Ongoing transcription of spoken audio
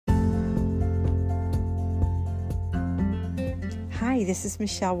Hi, this is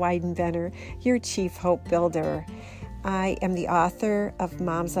Michelle Weidenbender, your Chief Hope Builder. I am the author of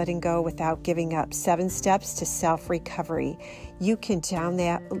Moms Letting Go Without Giving Up, 7 Steps to Self-Recovery. You can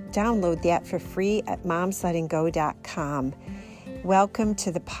download that for free at momslettinggo.com. Welcome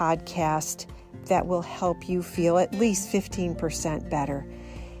to the podcast that will help you feel at least 15% better.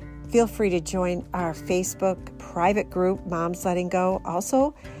 Feel free to join our Facebook private group, Moms Letting Go,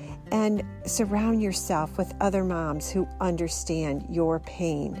 also, and surround yourself with other moms who understand your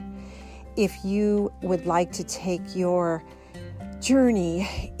pain. If you would like to take your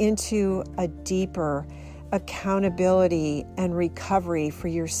journey into a deeper accountability and recovery for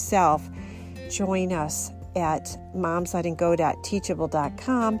yourself, join us at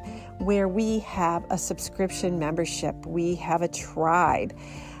momslettinggo.teachable.com, where we have a subscription membership. We have a tribe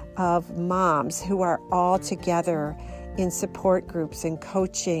of moms who are all together in support groups and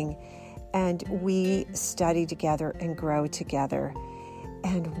coaching, and we study together and grow together.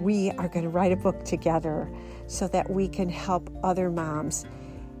 And we are going to write a book together so that we can help other moms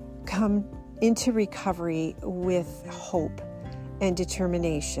come into recovery with hope and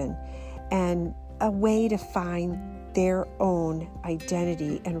determination and a way to find their own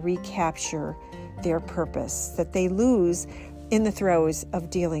identity and recapture their purpose that they lose in the throes of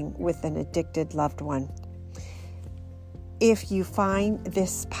dealing with an addicted loved one. If you find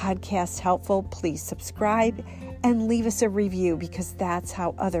this podcast helpful, please subscribe and leave us a review, because that's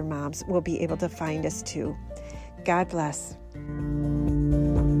how other moms will be able to find us too. God bless.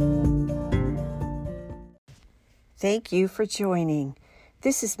 Thank you for joining.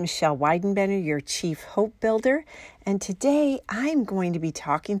 This is Michelle Weidenbender, your Chief Hope Builder, and today I'm going to be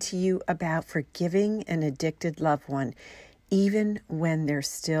talking to you about forgiving an addicted loved one, even when they're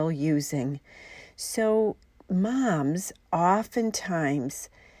still using. So moms oftentimes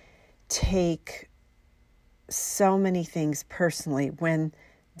take so many things personally when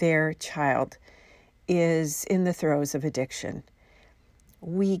their child is in the throes of addiction.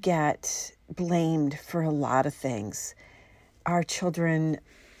 We get blamed for a lot of things. Our children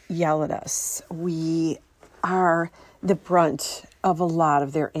yell at us. We are the brunt of a lot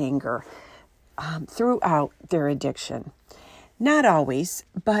of their anger throughout their addiction. Not always,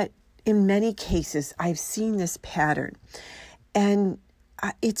 but in many cases, I've seen this pattern. And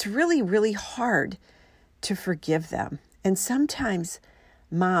it's really, really hard to forgive them. And sometimes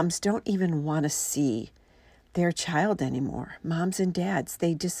moms don't even want to see their child anymore. Moms and dads,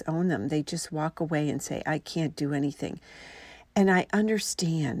 they disown them. They just walk away and say, I can't do anything. And I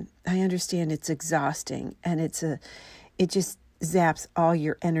understand it's exhausting, and it just zaps all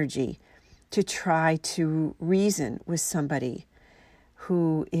your energy to try to reason with somebody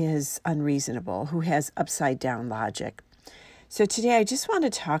who is unreasonable, who has upside down logic. So today I just want to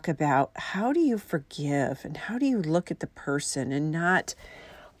talk about, how do you forgive and how do you look at the person and not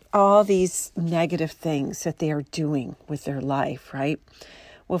all these negative things that they are doing with their life, right?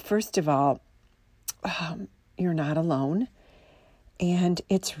 Well, first of all, you're not alone, and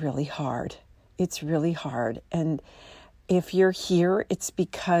it's really hard. It's really hard. And if you're here, it's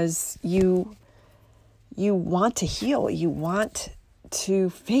because you want to heal. You want to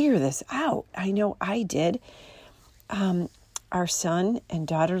figure this out. I know I did. Our son and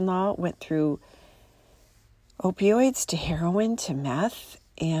daughter-in-law went through opioids to heroin to meth,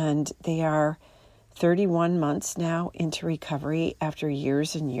 and they are 31 months now into recovery after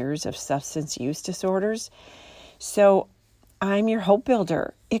years and years of substance use disorders. So I'm your hope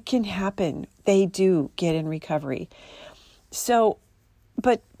builder. It can happen. They do get in recovery. So,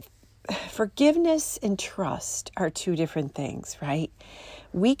 but forgiveness and trust are two different things, right?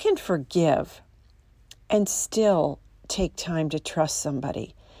 We can forgive and still take time to trust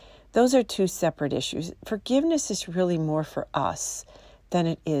somebody. Those are two separate issues. Forgiveness is really more for us than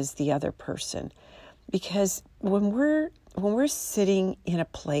it is the other person. Because when we're sitting in a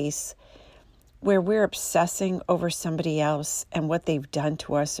place where we're obsessing over somebody else and what they've done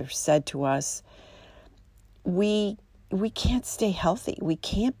to us or said to us, we can't stay healthy. We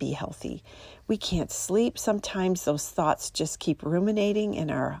can't be healthy. We can't sleep. Sometimes those thoughts just keep ruminating in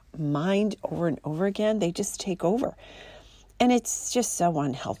our mind over and over again. They just take over. And it's just so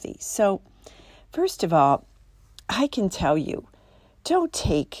unhealthy. So, first of all, I can tell you, don't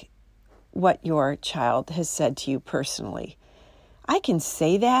take what your child has said to you personally. I can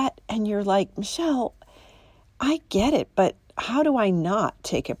say that, and you're like, Michelle, I get it, but how do I not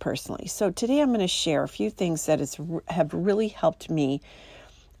take it personally? So today I'm going to share a few things that have really helped me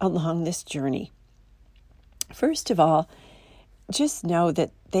along this journey. First of all, just know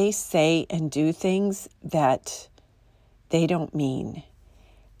that they say and do things that they don't mean,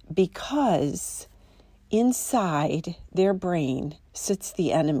 because inside their brain sits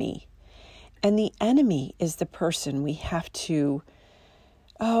the enemy. And the enemy is the person we have to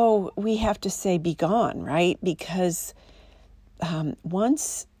say be gone, right? Because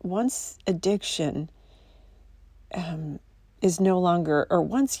once addiction is no longer, or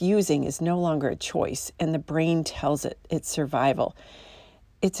once using is no longer a choice, and the brain tells it it's survival,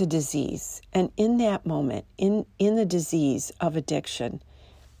 it's a disease. And in that moment, in the disease of addiction,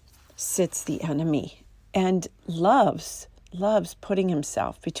 sits the enemy and loves putting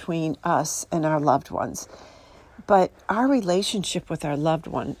himself between us and our loved ones. But our relationship with our loved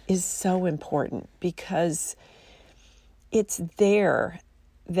one is so important because it's there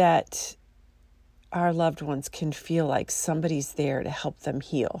that our loved ones can feel like somebody's there to help them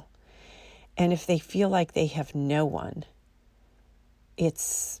heal. And if they feel like they have no one,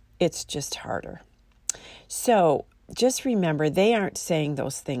 it's just harder. So just remember, they aren't saying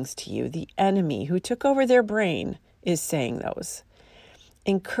those things to you. The enemy who took over their brain is saying those.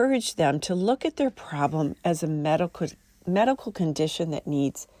 Encourage them to look at their problem as a medical condition that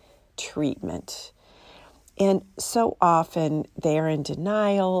needs treatment. And so often they are in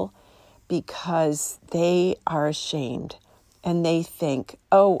denial because they are ashamed and they think,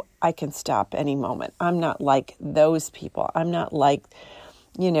 oh, I can stop any moment. I'm not like those people. I'm not like,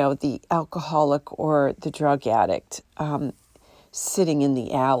 the alcoholic or the drug addict sitting in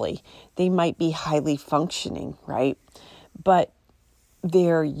the alley. They might be highly functioning, right? But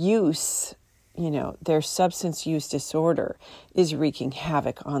their use, their substance use disorder is wreaking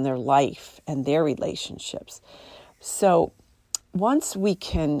havoc on their life and their relationships. So once we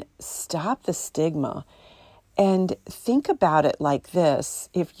can stop the stigma and think about it like this,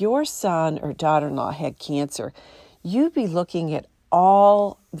 if your son or daughter-in-law had cancer, you'd be looking at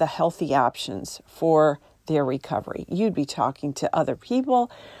all the healthy options for their recovery. You'd be talking to other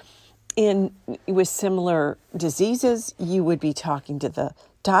people with similar diseases. You would be talking to the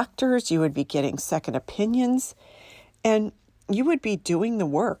doctors. You would be getting second opinions, and you would be doing the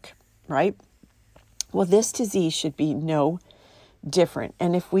work, right? Well, this disease should be no different.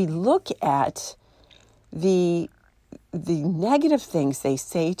 And if we look at the negative things they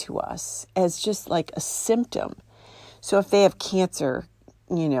say to us as just like a symptom. So if they have cancer,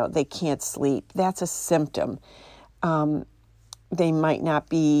 they can't sleep. That's a symptom. They might not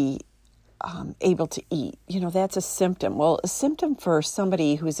be able to eat. That's a symptom. Well, a symptom for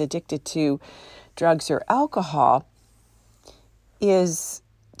somebody who's addicted to drugs or alcohol is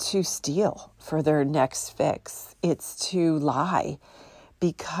to steal for their next fix. It's to lie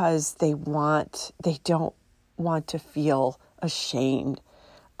because they don't want to feel ashamed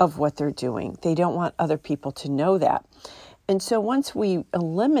of what they're doing. They don't want other people to know that. And so once we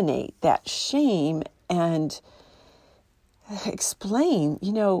eliminate that shame and explain,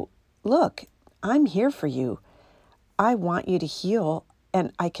 look, I'm here for you. I want you to heal.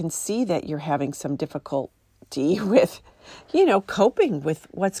 And I can see that you're having some difficulty with, coping with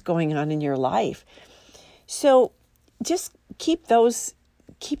what's going on in your life. So just keep those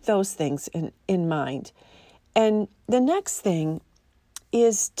things in mind. And the next thing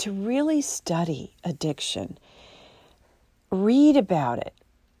is to really study addiction. Read about it.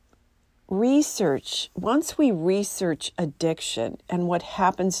 Research. Once we research addiction and what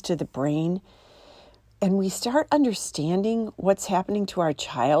happens to the brain, and we start understanding what's happening to our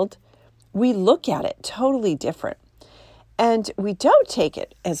child, we look at it totally different. And we don't take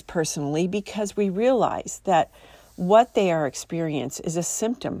it as personally because we realize that what they are experiencing is a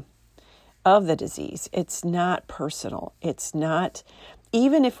symptom of the disease. It's not personal. It's not,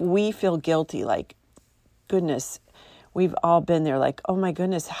 even if we feel guilty, like, goodness, we've all been there, like, oh my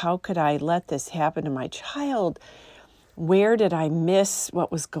goodness, how could I let this happen to my child? Where did I miss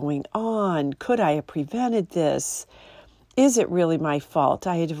what was going on? Could I have prevented this? Is it really my fault?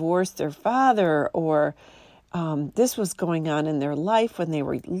 I had divorced their father, or this was going on in their life when they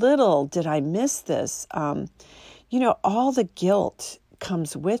were little. Did I miss this? All the guilt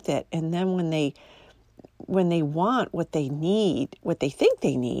comes with it. And then when they want what they need, what they think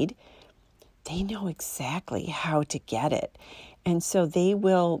they need, they know exactly how to get it. And so they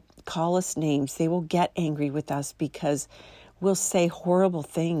will call us names. They will get angry with us because we'll say horrible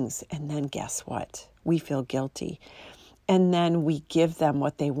things. And then guess what? We feel guilty. And then we give them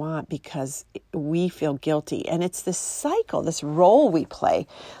what they want because we feel guilty. And it's this cycle, this role we play.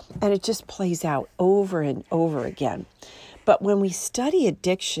 And it just plays out over and over again. But when we study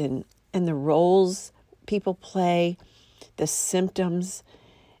addiction and the roles people play, the symptoms,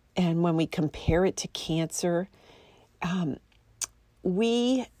 and when we compare it to cancer,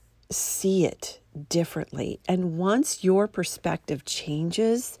 we see it differently. And once your perspective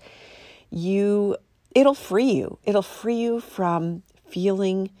changes, you it'll free you. It'll free you from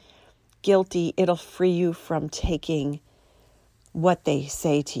feeling guilty. It'll free you from taking what they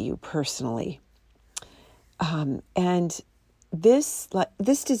say to you personally. And this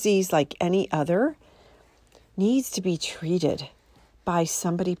disease, like any other, needs to be treated by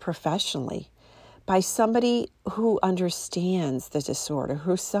somebody professionally, by somebody who understands the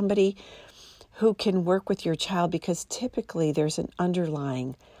disorder, somebody who can work with your child, because typically there's an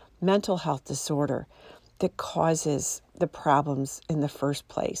underlying mental health disorder that causes the problems in the first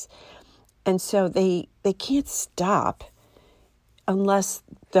place. And so they can't stop unless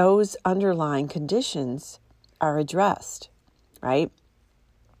those underlying conditions are addressed, right?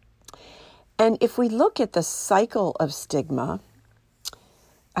 And if we look at the cycle of stigma,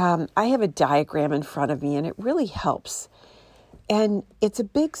 I have a diagram in front of me, and it really helps. And it's a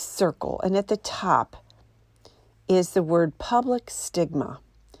big circle, and at the top is the word public stigma.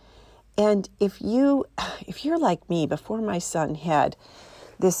 And if you're like me, before my son had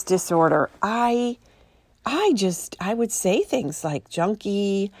this disorder, I would say things like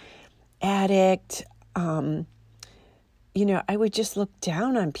junkie, addict. I would just look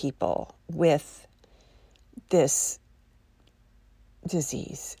down on people with this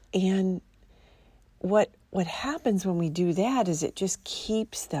disease. And what happens when we do that is it just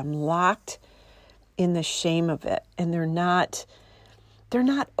keeps them locked in the shame of it, and they're not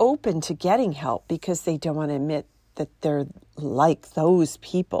open to getting help because they don't want to admit that they're like those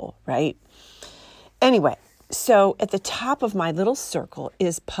people, right? Anyway, so at the top of my little circle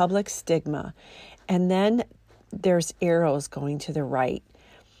is public stigma, and then there's arrows going to the right.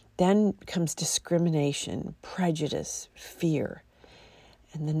 Then comes discrimination, prejudice, fear.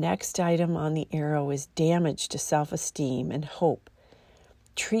 And the next item on the arrow is damage to self-esteem and hope.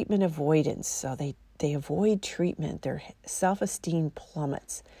 Treatment avoidance, so they avoid treatment. Their self-esteem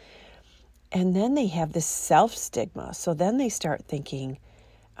plummets. And then they have this self-stigma. So then they start thinking,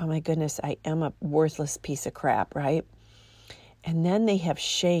 oh my goodness, I am a worthless piece of crap, right? And then they have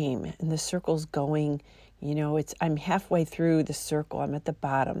shame, and the circle's going, I'm halfway through the circle. I'm at the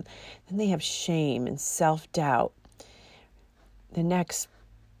bottom. Then they have shame and self-doubt. The next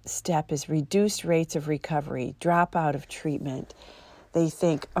step is reduced rates of recovery, drop out of treatment. They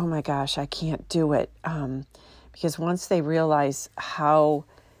think, oh my gosh, I can't do it. Because once they realize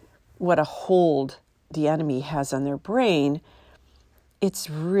what a hold the enemy has on their brain,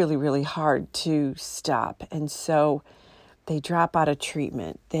 it's really, really hard to stop. And so they drop out of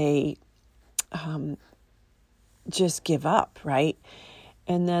treatment. They just give up, right?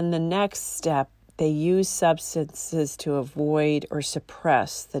 And then the next step, they use substances to avoid or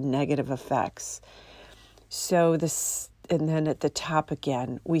suppress the negative effects. And then at the top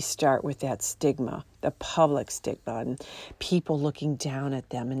again, we start with that stigma, the public stigma, and people looking down at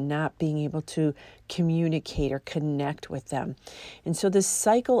them and not being able to communicate or connect with them. And so this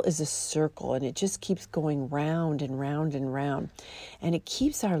cycle is a circle, and it just keeps going round and round and round. And it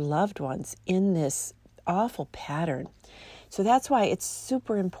keeps our loved ones in this awful pattern. So that's why it's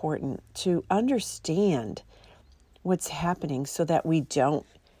super important to understand what's happening so that we don't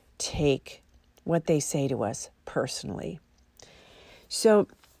take what they say to us personally. So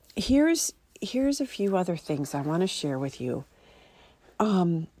here's a few other things I want to share with you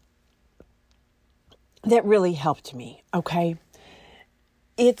that really helped me, okay?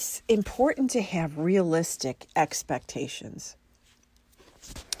 It's important to have realistic expectations,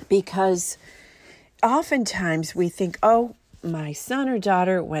 because oftentimes we think, oh, my son or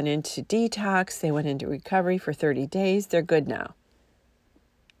daughter went into detox, they went into recovery for 30 days, they're good now.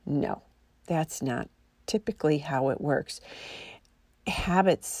 No, that's not typically how it works.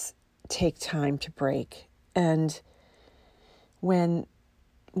 Habits take time to break. And when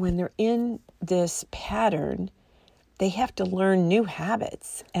they're in this pattern, they have to learn new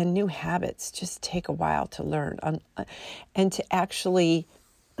habits, and new habits just take a while to learn and to actually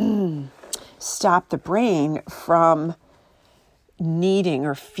stop the brain from needing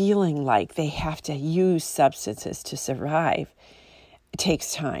or feeling like they have to use substances to survive. It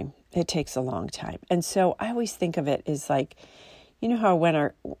takes time. It takes a long time. And so I always think of it as like, how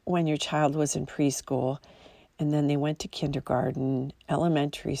when your child was in preschool and then they went to kindergarten,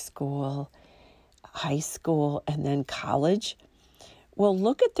 elementary school, high school, and then college. Well,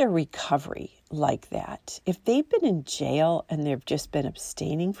 look at their recovery like that. If they've been in jail and they've just been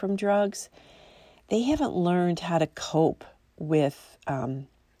abstaining from drugs, they haven't learned how to cope with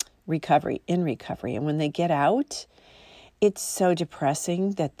recovery. And when they get out, it's so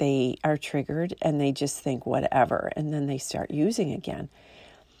depressing that they are triggered and they just think whatever, and then they start using again.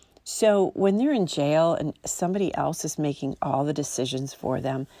 So when they're in jail and somebody else is making all the decisions for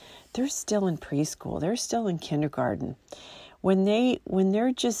them, they're still in preschool. They're still in kindergarten. When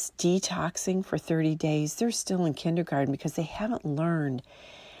they're just detoxing for 30 days, they're still in kindergarten because they haven't learned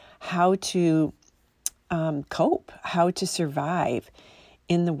how to cope, how to survive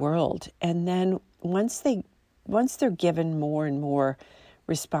in the world. And then once they're given more and more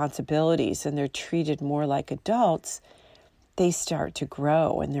responsibilities and they're treated more like adults, they start to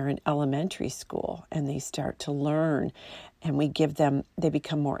grow, and they're in elementary school and they start to learn, and they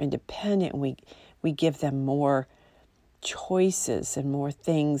become more independent, and we give them more choices and more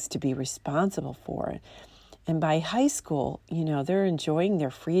things to be responsible for. And by high school, they're enjoying their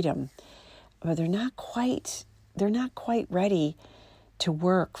freedom, but they're not quite ready to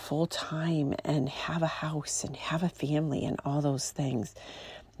work full time and have a house and have a family and all those things.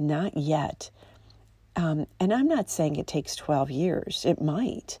 Not yet. And I'm not saying it takes 12 years. It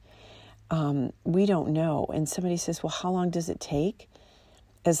might. We don't know. And somebody says, well, how long does it take?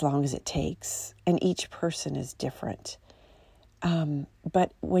 As long as it takes. And each person is different.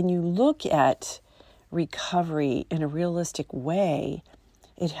 But when you look at recovery in a realistic way,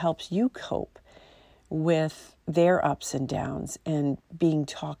 it helps you cope with their ups and downs and being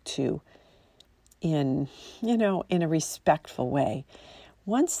talked to in a respectful way.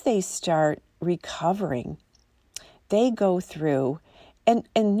 Once they start recovering, they go through, and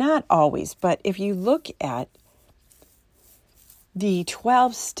not always, but if you look at the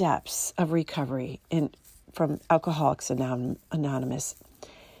 12 steps of recovery from Alcoholics Anonymous,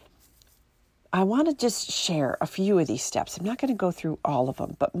 I want to just share a few of these steps. I'm not going to go through all of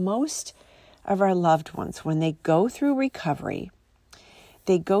them, but most of our loved ones, when they go through recovery,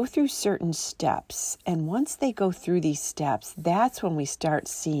 they go through certain steps. And once they go through these steps, that's when we start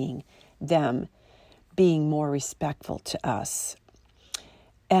seeing them being more respectful to us.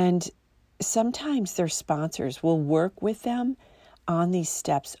 And sometimes their sponsors will work with them on these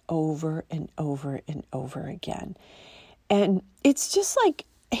steps over and over and over again. And it's just like,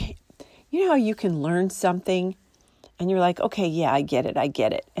 how you can learn something and you're like, okay, yeah, I get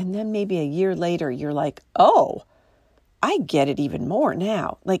it. And then maybe a year later, you're like, oh, I get it even more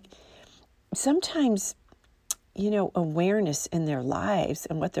now. Like sometimes, awareness in their lives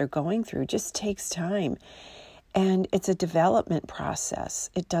and what they're going through just takes time. And it's a development process.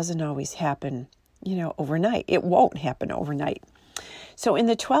 It doesn't always happen, overnight. It won't happen overnight. So in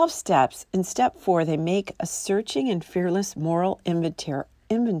the 12 steps, in step 4, they make a searching and fearless moral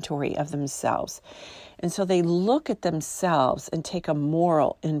inventory of themselves. And so they look at themselves and take a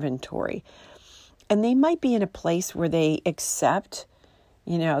moral inventory. And they might be in a place where they accept,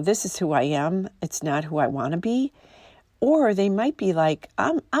 this is who I am. It's not who I want to be. Or they might be like,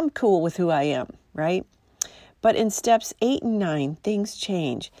 I'm cool with who I am, right? But in steps 8 and 9, things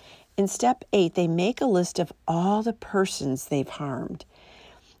change. In step 8, they make a list of all the persons they've harmed.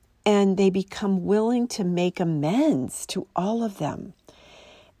 And they become willing to make amends to all of them.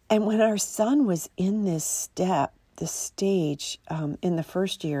 And when our son was in this stage, in the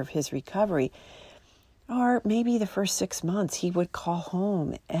first year of his recovery, or maybe the first 6 months, he would call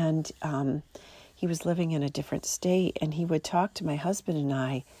home, and he was living in a different state, and he would talk to my husband and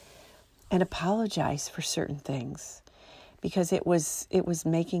I and apologize for certain things because it was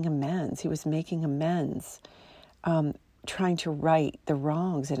making amends. He was making amends, trying to right the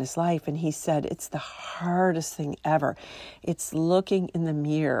wrongs in his life. And he said, it's the hardest thing ever. It's looking in the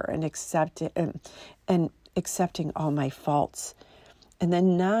mirror and accepting all my faults. And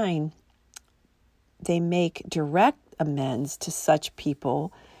then 9, they make direct amends to such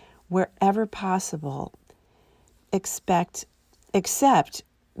people wherever possible, except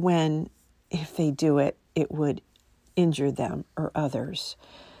when, if they do it, it would injure them or others.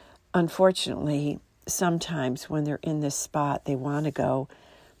 Unfortunately, sometimes when they're in this spot, they want to go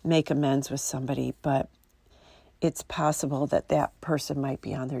make amends with somebody, but it's possible that that person might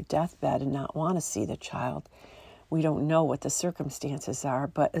be on their deathbed and not want to see the child. We don't know what the circumstances are,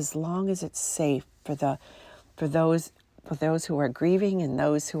 but as long as it's safe for those who are grieving and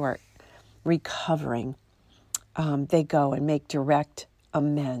those who are recovering, they go and make direct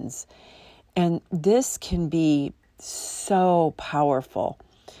amends. And this can be so powerful.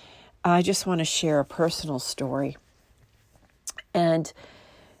 I just want to share a personal story. And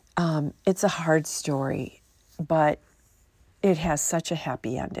it's a hard story, but it has such a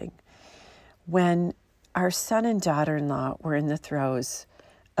happy ending. When our son and daughter-in-law were in the throes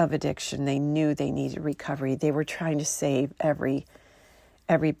of addiction, they knew they needed recovery. They were trying to save every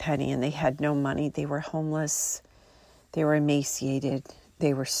penny, and they had no money. They were homeless. They were emaciated.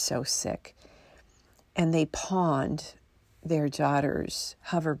 They were so sick. And they pawned their daughter's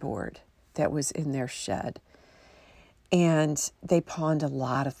hoverboard that was in their shed. And they pawned a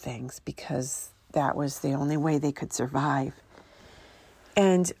lot of things because that was the only way they could survive.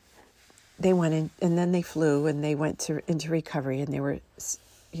 And they went in, and then they flew, and they went into recovery, and they were,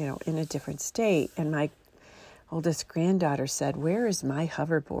 in a different state. And my oldest granddaughter said, "Where is my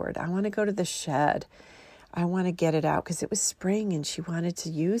hoverboard? I want to go to the shed. I want to get it out," because it was spring and she wanted to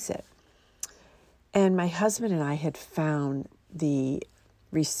use it. And my husband and I had found the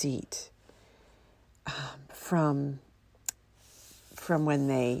receipt from when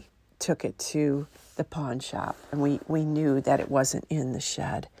they took it to the pawn shop, and we knew that it wasn't in the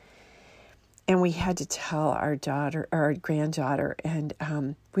shed. And we had to tell our granddaughter, and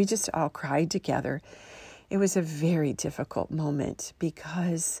we just all cried together. It was a very difficult moment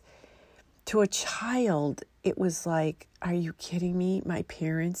because to a child, it was like, are you kidding me? My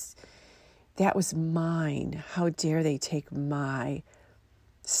parents, that was mine. How dare they take my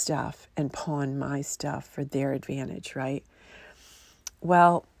stuff and pawn my stuff for their advantage, right?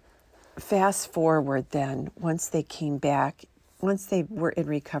 Well, fast forward then, once they came back, once they were in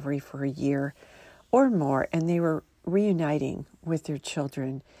recovery for a year or more, and they were reuniting with their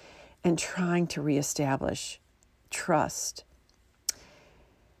children and trying to reestablish trust.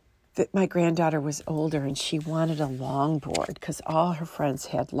 That my granddaughter was older and she wanted a longboard because all her friends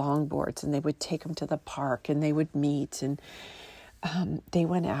had longboards, and they would take them to the park and they would meet, and they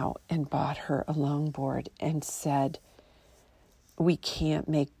went out and bought her a longboard and said, "We can't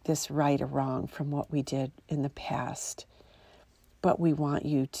make this right or wrong from what we did in the past, but we want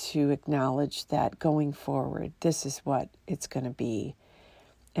you to acknowledge that going forward, this is what it's going to be,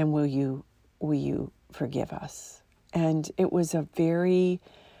 and will you forgive us?" And it was a very,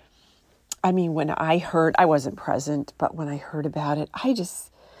 when I heard, I wasn't present, but when I heard about it, I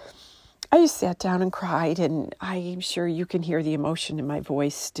just sat down and cried, and I'm sure you can hear the emotion in my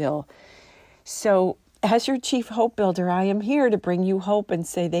voice still. So as your chief hope builder, I am here to bring you hope and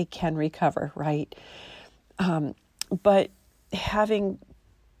say they can recover, right? But having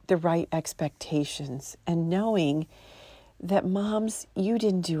the right expectations and knowing that, moms, you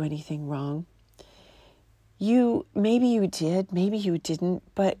didn't do anything wrong. Maybe you did, maybe you didn't,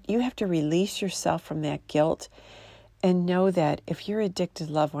 but you have to release yourself from that guilt and know that if your addicted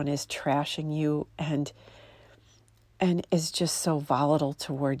loved one is trashing you and is just so volatile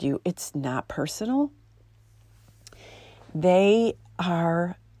toward you, it's not personal. They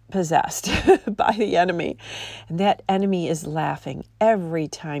are possessed by the enemy. And that enemy is laughing every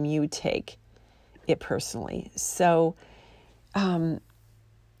time you take it personally. So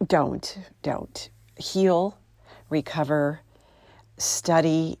don't. Heal, recover,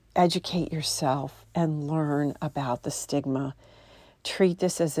 study, educate yourself, and learn about the stigma. Treat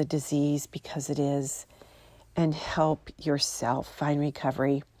this as a disease because it is, and help yourself find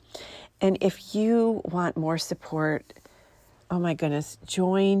recovery. And if you want more support, oh my goodness,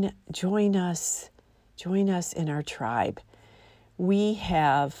 join us in our tribe. We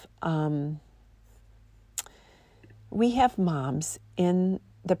have moms in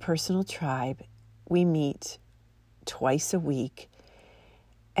the personal tribe. We meet twice a week,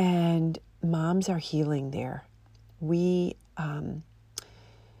 and moms are healing there. We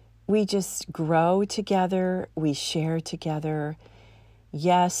just grow together. We share together.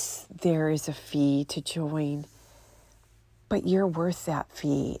 Yes, there is a fee to join, but you're worth that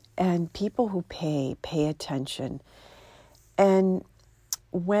fee. And people who pay attention. And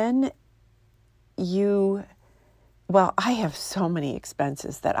when I have so many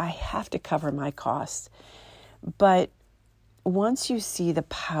expenses that I have to cover my costs. But once you see the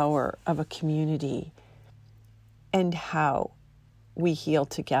power of a community and how we heal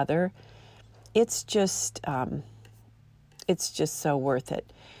together, it's just so worth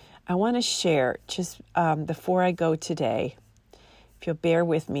it. I want to share just before I go today, if you'll bear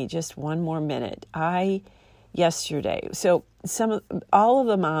with me just one more minute. Yesterday, so all of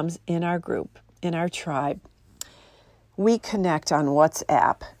the moms in our group, in our tribe, we connect on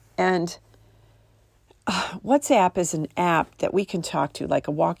WhatsApp, and WhatsApp is an app that we can talk to like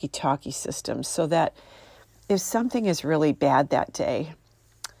a walkie-talkie system, so that if something is really bad that day,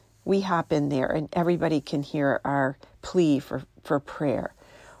 we hop in there and everybody can hear our plea for prayer.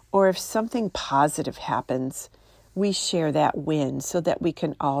 Or if something positive happens, we share that win so that we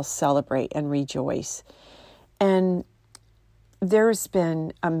can all celebrate and rejoice. And there's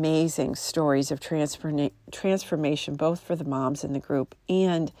been amazing stories of transformation, both for the moms in the group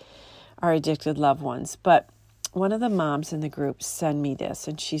and our addicted loved ones. But one of the moms in the group sent me this,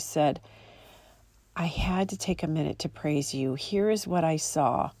 and she said, "I had to take a minute to praise you. Here is what I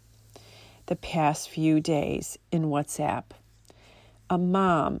saw. the past few days in WhatsApp. A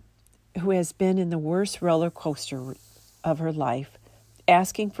mom who has been in the worst roller coaster of her life,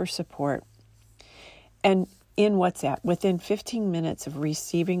 asking for support. And in WhatsApp, within 15 minutes of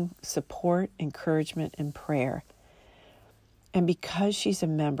receiving support, encouragement, and prayer. And because she's a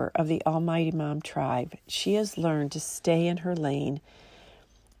member of the Almighty Mom Tribe, she has learned to stay in her lane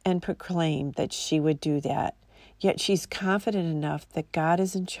and proclaim that she would do that. Yet she's confident enough that God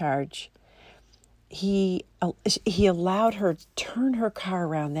is in charge. He allowed her to turn her car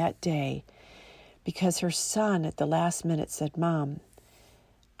around that day because her son at the last minute said, "Mom,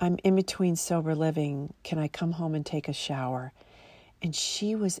 I'm in between sober living. Can I come home and take a shower?" And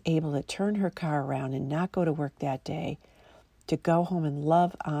she was able to turn her car around and not go to work that day, to go home and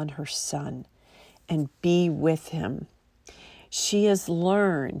love on her son and be with him. She has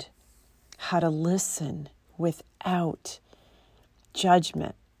learned how to listen without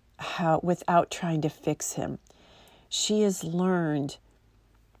judgment, without trying to fix him. She has learned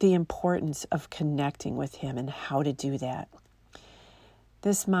the importance of connecting with him and how to do that.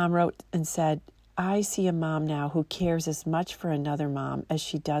 This mom wrote and said, "I see a mom now who cares as much for another mom as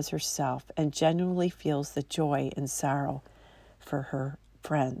she does herself and genuinely feels the joy and sorrow for her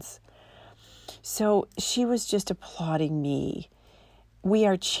friends." So she was just applauding me. We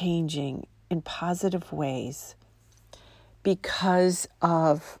are changing in positive ways because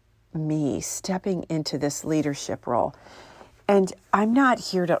of me stepping into this leadership role. And I'm not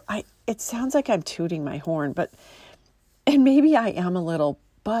here it sounds like I'm tooting my horn, and maybe I am a little,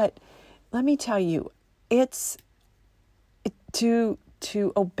 but let me tell you, it's to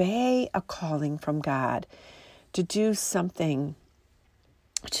obey a calling from God, to do something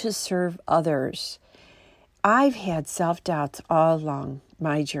to serve others. I've had self-doubts all along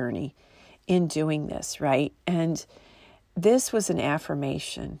my journey in doing this, right? And this was an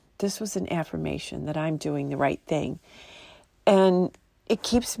affirmation. This was an affirmation that I'm doing the right thing. And it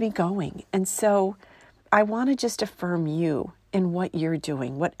keeps me going. And so I want to just affirm you in what you're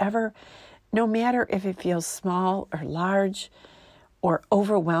doing, whatever, no matter if it feels small or large or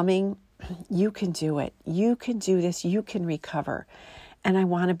overwhelming, you can do it. You can do this. You can recover. And I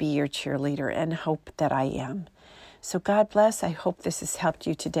want to be your cheerleader and hope that I am. So God bless. I hope this has helped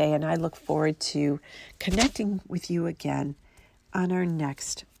you today. And I look forward to connecting with you again on our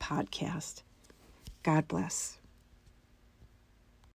next podcast. God bless.